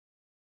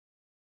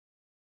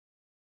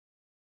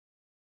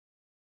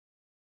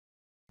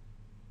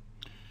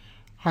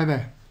Hi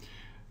there.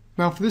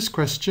 Now for this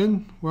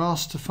question we're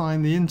asked to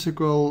find the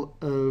integral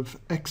of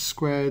x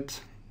squared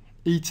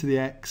e to the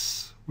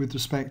x with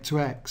respect to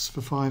x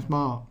for 5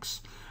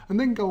 marks, and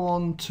then go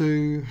on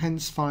to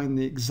hence find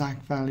the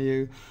exact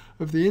value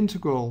of the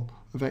integral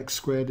of x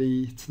squared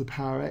e to the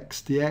power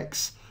x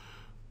dx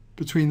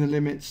between the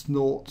limits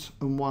 0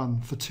 and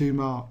 1 for 2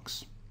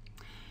 marks.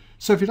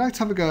 So if you'd like to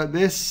have a go at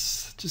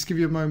this, just give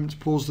you a moment to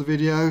pause the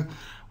video.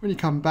 When you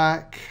come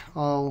back,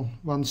 I'll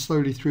run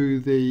slowly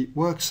through the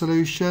work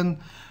solution,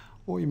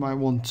 or you might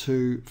want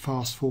to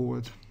fast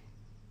forward.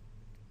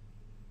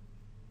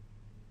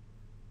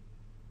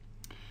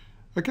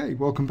 Okay,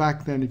 welcome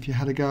back then if you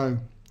had a go.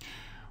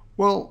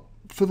 Well,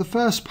 for the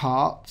first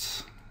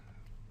part,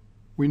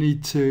 we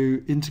need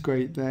to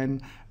integrate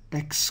then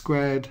x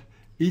squared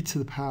e to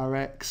the power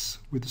x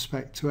with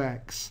respect to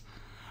x.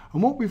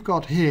 And what we've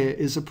got here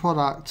is a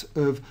product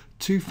of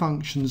two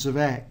functions of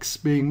x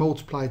being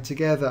multiplied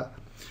together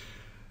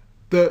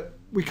that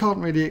we can't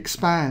really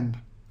expand.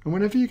 And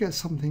whenever you get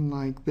something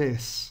like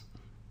this,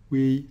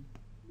 we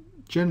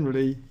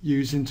generally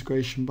use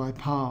integration by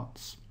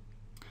parts.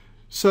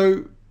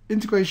 So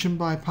integration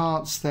by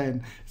parts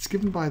then, it's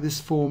given by this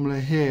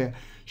formula here.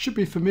 You should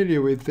be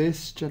familiar with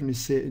this, generally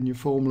see it in your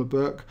formula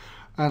book,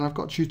 and I've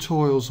got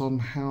tutorials on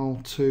how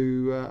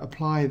to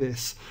apply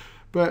this.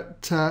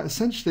 But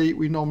essentially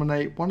we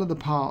nominate one of the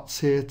parts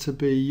here to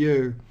be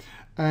u,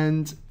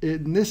 and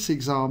in this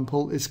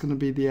example it's going to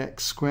be the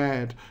x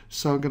squared,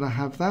 so I'm going to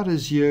have that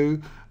as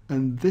u,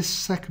 and this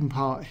second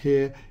part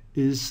here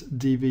is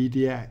dv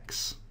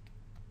dx.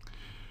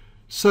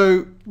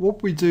 So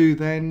what we do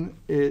then,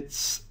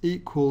 it's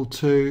equal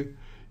to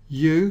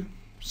u,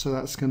 so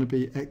that's going to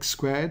be x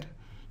squared.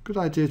 Good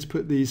idea to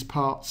put these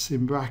parts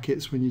in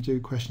brackets when you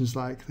do questions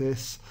like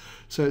this.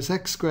 So it's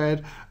x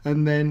squared,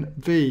 and then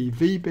v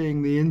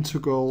being the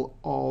integral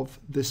of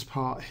this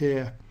part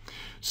here.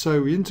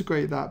 So we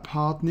integrate that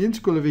part, and the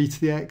integral of e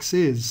to the x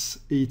is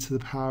e to the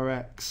power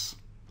x.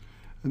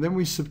 And then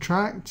we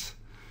subtract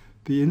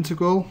the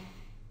integral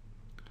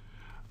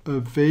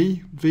of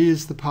v. V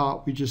is the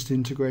part we just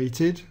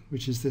integrated,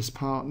 which is this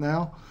part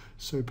now.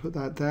 So put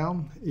that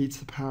down, e to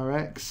the power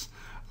x.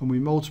 And we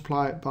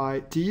multiply it by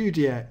du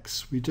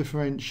dx. We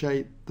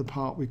differentiate the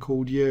part we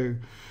called u.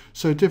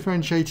 So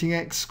differentiating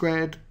x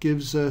squared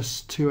gives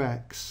us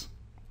 2x.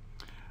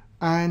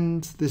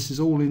 And this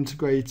is all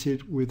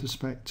integrated with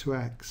respect to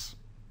x.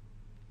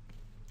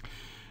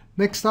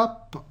 Next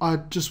up, I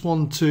just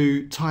want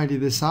to tidy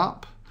this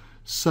up.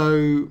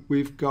 So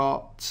we've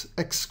got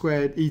x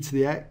squared e to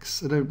the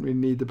x. I don't really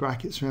need the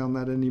brackets around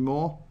that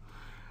anymore.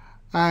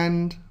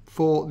 And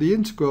for the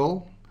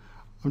integral,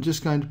 I'm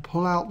just going to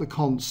pull out the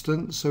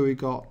constant, so we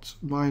got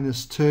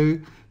minus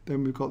 2,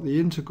 then we've got the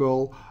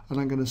integral, and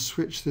I'm going to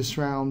switch this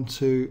round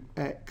to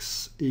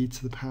x e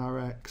to the power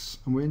x,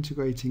 and we're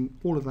integrating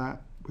all of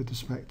that with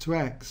respect to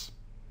x.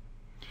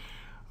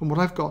 And what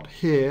I've got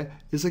here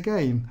is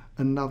again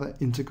another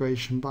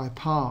integration by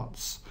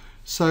parts.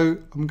 So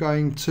I'm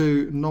going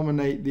to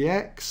nominate the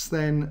x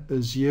then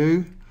as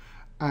u,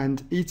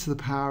 and e to the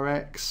power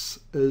x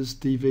as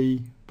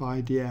dv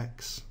by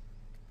dx.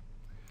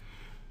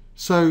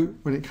 So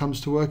when it comes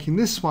to working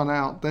this one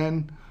out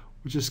then,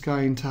 we're just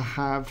going to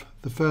have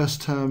the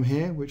first term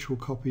here, which we'll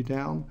copy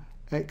down,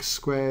 x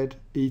squared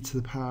e to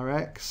the power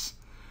x.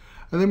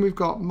 And then we've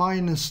got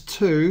minus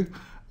 2,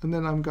 and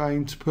then I'm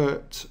going to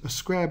put a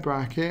square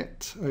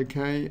bracket,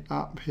 okay,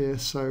 up here,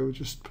 so we'll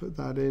just put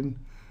that in,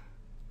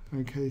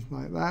 okay,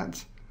 like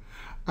that.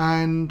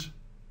 And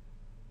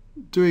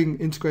doing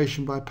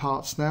integration by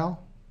parts now,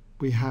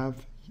 we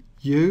have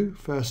u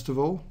first of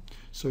all,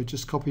 so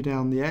just copy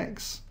down the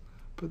x,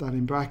 put that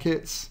in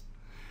brackets,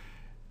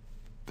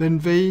 then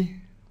v,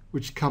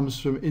 which comes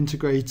from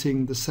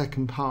integrating the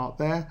second part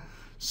there,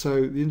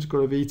 so the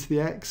integral of e to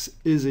the x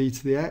is e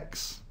to the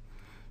x,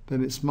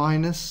 then it's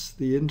minus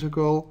the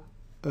integral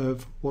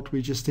of what we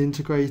just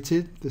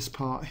integrated, this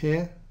part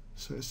here,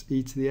 so it's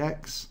e to the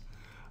x,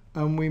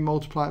 and we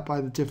multiply it by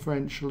the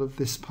differential of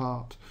this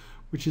part,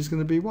 which is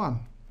going to be 1.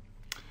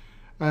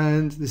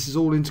 And this is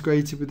all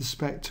integrated with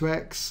respect to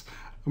x,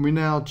 and we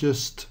now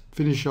just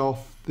finish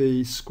off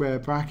the square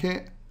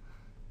bracket,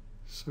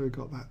 so we've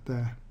got that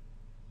there.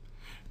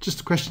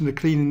 Just a question of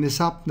cleaning this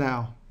up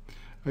now.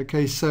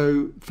 Okay,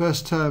 so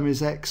first term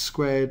is x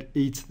squared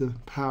e to the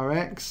power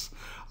x.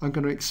 I'm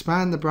going to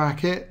expand the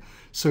bracket,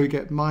 so we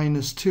get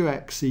minus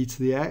 2x e to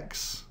the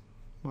x,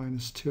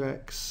 minus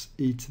 2x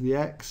e to the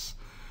x.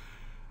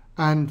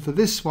 And for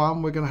this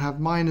one, we're going to have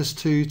minus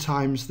 2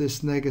 times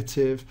this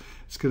negative.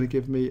 It's going to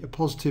give me a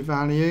positive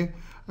value,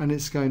 and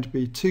it's going to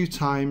be 2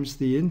 times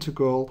the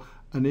integral,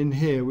 and in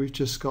here we've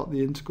just got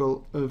the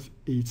integral of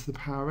e to the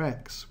power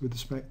x with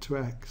respect to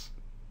x.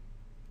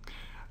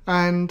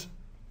 And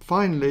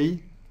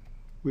finally,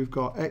 we've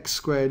got x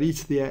squared e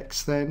to the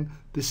x then,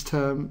 this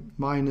term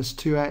minus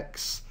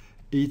 2x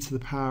e to the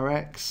power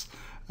x,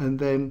 and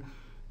then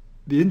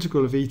the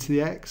integral of e to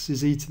the x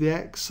is e to the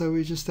x, so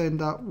we just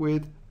end up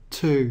with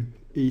 2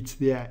 e to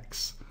the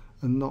x,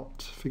 and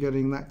not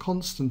forgetting that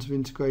constant of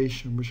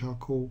integration, which I'll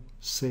call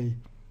c.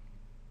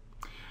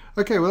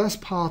 Okay, well that's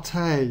part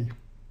A.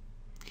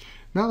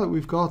 Now that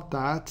we've got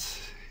that,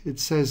 it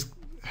says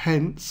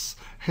hence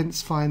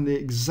find the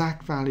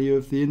exact value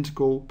of the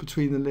integral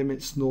between the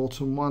limits 0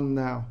 and 1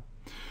 now.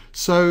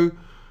 So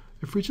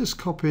if we just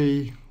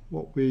copy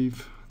what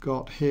we've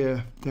got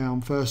here down,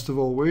 first of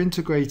all, we're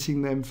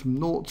integrating them from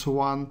 0 to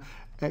 1,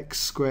 x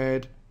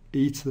squared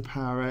e to the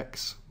power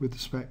x with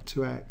respect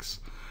to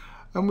x.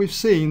 And we've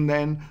seen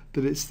then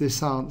that it's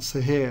this answer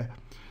here.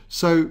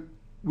 So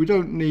we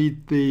don't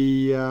need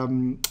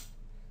the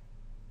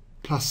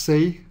plus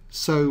c,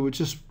 so we'll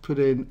just put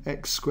in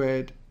x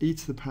squared e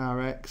to the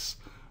power x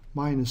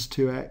minus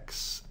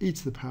 2x e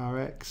to the power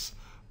x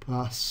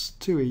plus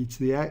 2e to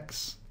the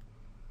x.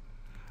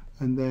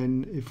 And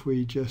then if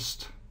we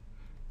just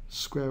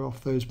square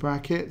off those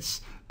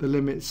brackets, the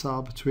limits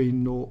are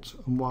between 0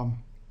 and 1.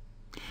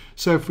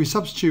 So if we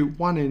substitute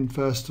 1 in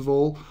first of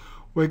all,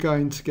 we're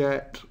going to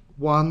get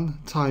 1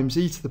 times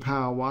e to the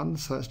power 1,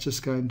 so that's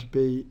just going to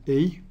be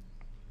e.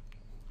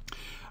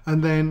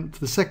 And then for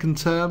the second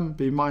term, it'd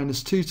be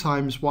minus 2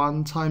 times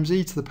 1 times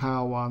e to the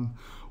power 1.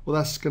 Well,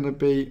 that's going to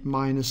be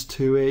minus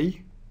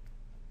 2e.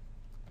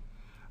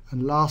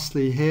 And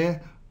lastly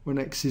here, when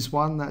x is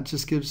 1, that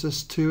just gives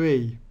us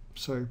 2e,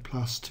 so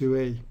plus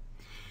 2e.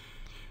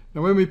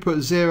 Now when we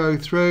put 0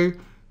 through,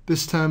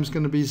 this term's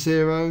going to be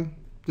 0,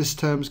 this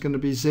term's going to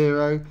be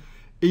 0,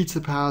 e to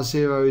the power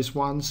 0 is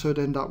 1, so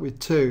it'd end up with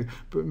 2.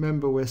 But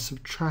remember, we're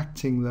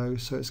subtracting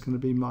those, so it's going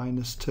to be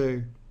minus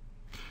 2.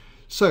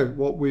 So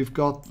what we've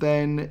got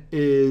then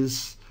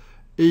is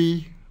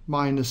e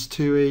minus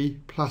 2e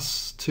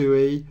plus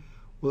 2e.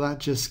 Well, that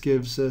just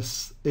gives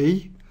us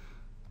e.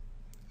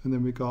 And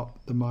then we've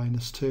got the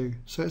minus 2.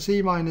 So it's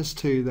e minus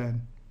 2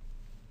 then.